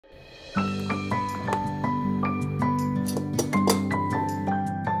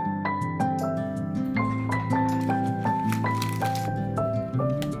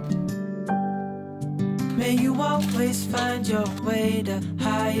always find your way to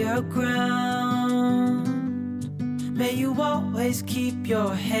higher ground. May you always keep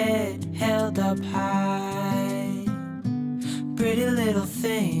your head held up high. Pretty little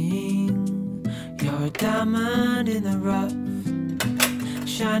thing, you're a diamond in the rough,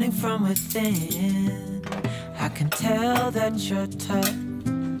 shining from within. I can tell that you're tough.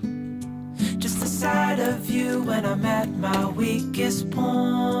 Just the sight of you when I'm at my weakest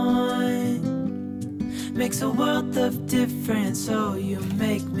point makes a world of difference, oh you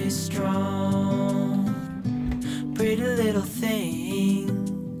make me strong. Pretty little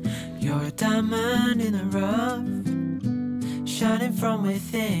thing, you're a diamond in the rough, shining from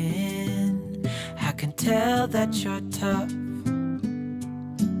within. I can tell that you're tough.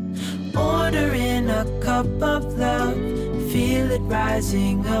 Ordering a cup of love, feel it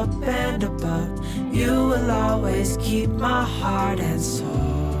rising up and above. You will always keep my heart and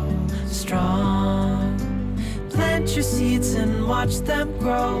soul strong. Plant your seeds and watch them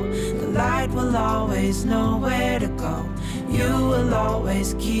grow. The light will always know where to go. You will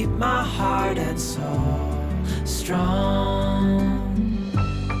always keep my heart and soul strong.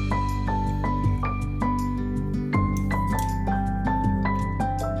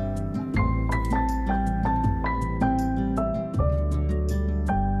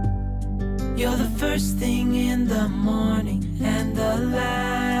 You're the first thing in the morning and the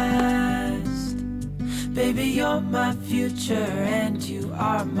last. Baby, you're my future and you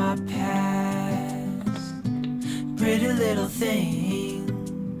are my past. Pretty little thing,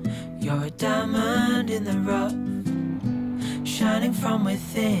 you're a diamond in the rough, shining from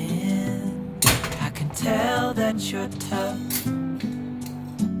within. I can tell that you're tough.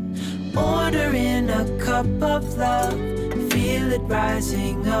 Ordering a cup of love, feel it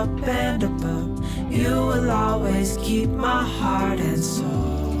rising up and above. You will always keep my heart and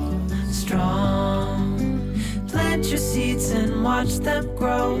soul strong. Plant your seeds and watch them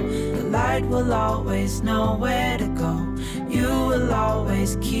grow. The light will always know where to go. You will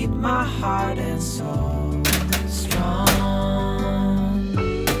always keep my heart and soul strong.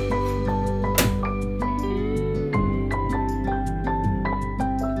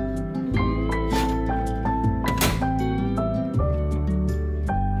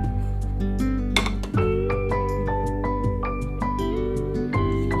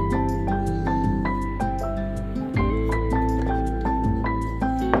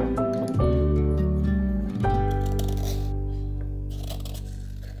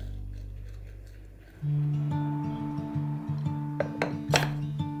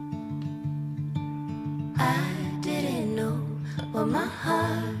 What my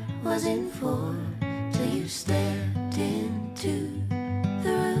heart was in for till you stepped into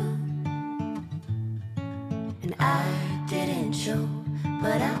the room. And I didn't show,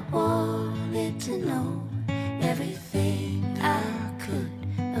 but I wanted to know everything I could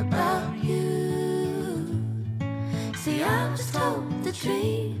about you. See, I was told the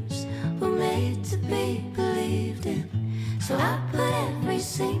dreams were made to be believed in, so I put every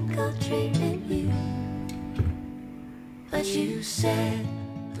single dream in you. But you set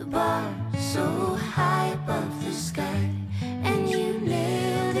the bar so high above the sky, and you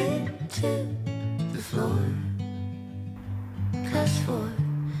nailed it to the floor. 'Cause for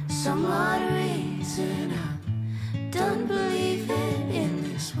some odd reason I'm done believing in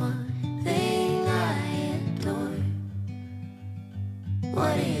this one thing I adore.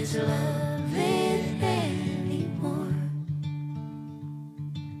 What is loving anymore?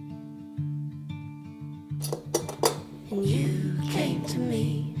 And you came to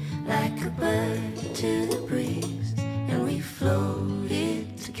me like a bird to the breeze, and we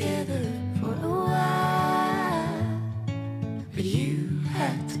floated together for a while. But you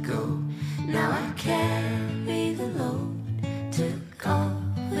had to go, now I carry the load. Took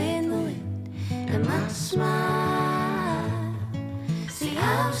off in the wind and my smile. See,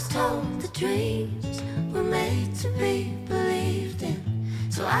 I was told the dreams were made to be believed in,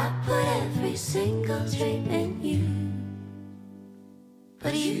 so I put every single dream in you.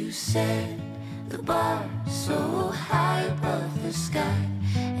 But you set the bar so high above the sky,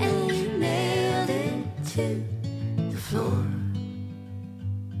 and you nailed it to the floor.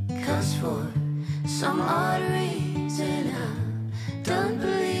 'Cause for some odd reason I'm done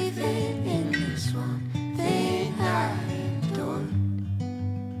believing in this one thing I adore.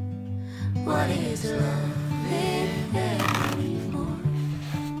 What is love anymore?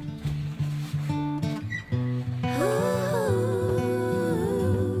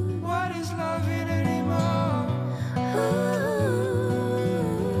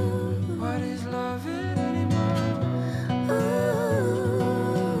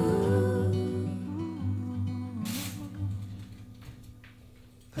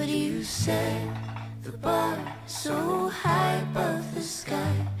 But you set the bar so high above the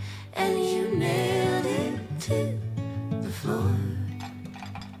sky, and you nailed it to the floor.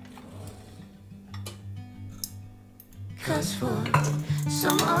 'Cause for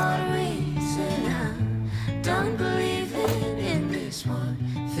some odd reason I'm done believing in this one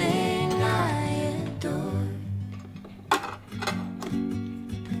thing I adore.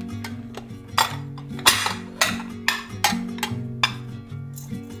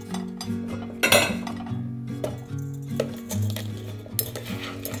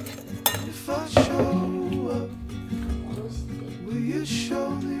 If I show up, will you show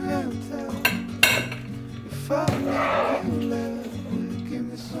me around town? If I make you laugh, will you give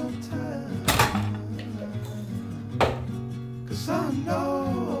me some time? 'Cause I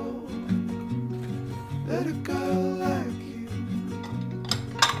know that a girl like you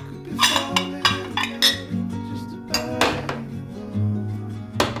could be falling in love with just about anyone.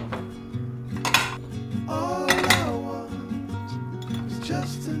 All I want is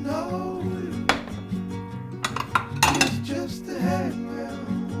just to know you, is just to hang around,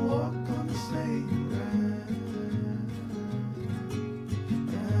 walk on the same ground.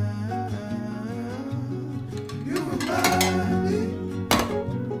 You remind me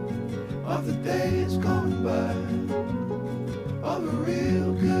of the days gone by, all the real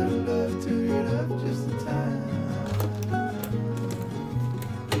good love to it up just in time.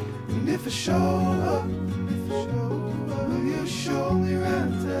 And if I show up, will you show me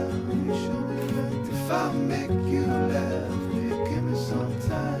around town? If I make you laugh, will you give me some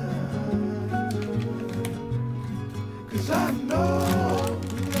time? 'Cause I know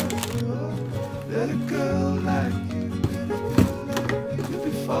that a girl like you could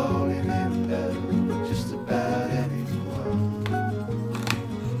be falling in love with just about anyone.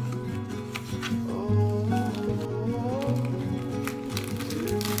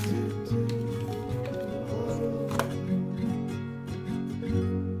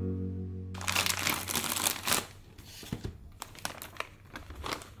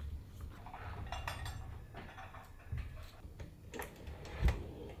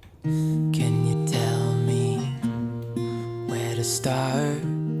 Can you tell me where to start?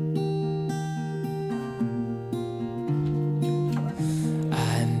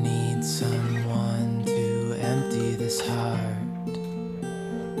 I need someone to empty this heart.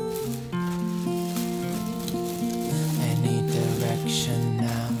 Any direction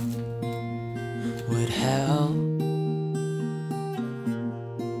now would help.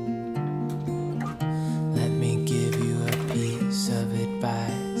 Let me give you a piece of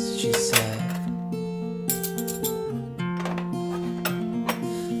advice, she said.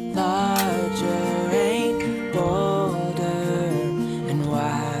 Larger ain't bolder, and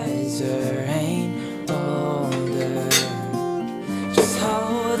wiser ain't older. Just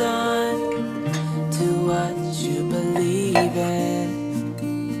hold on to what you believe in.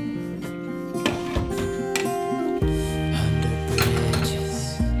 Under bridges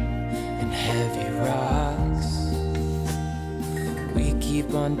and heavy rocks, we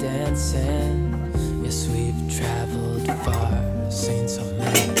keep on dancing. Yes, we've traveled far, seen so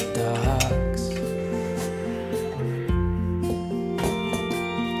many dark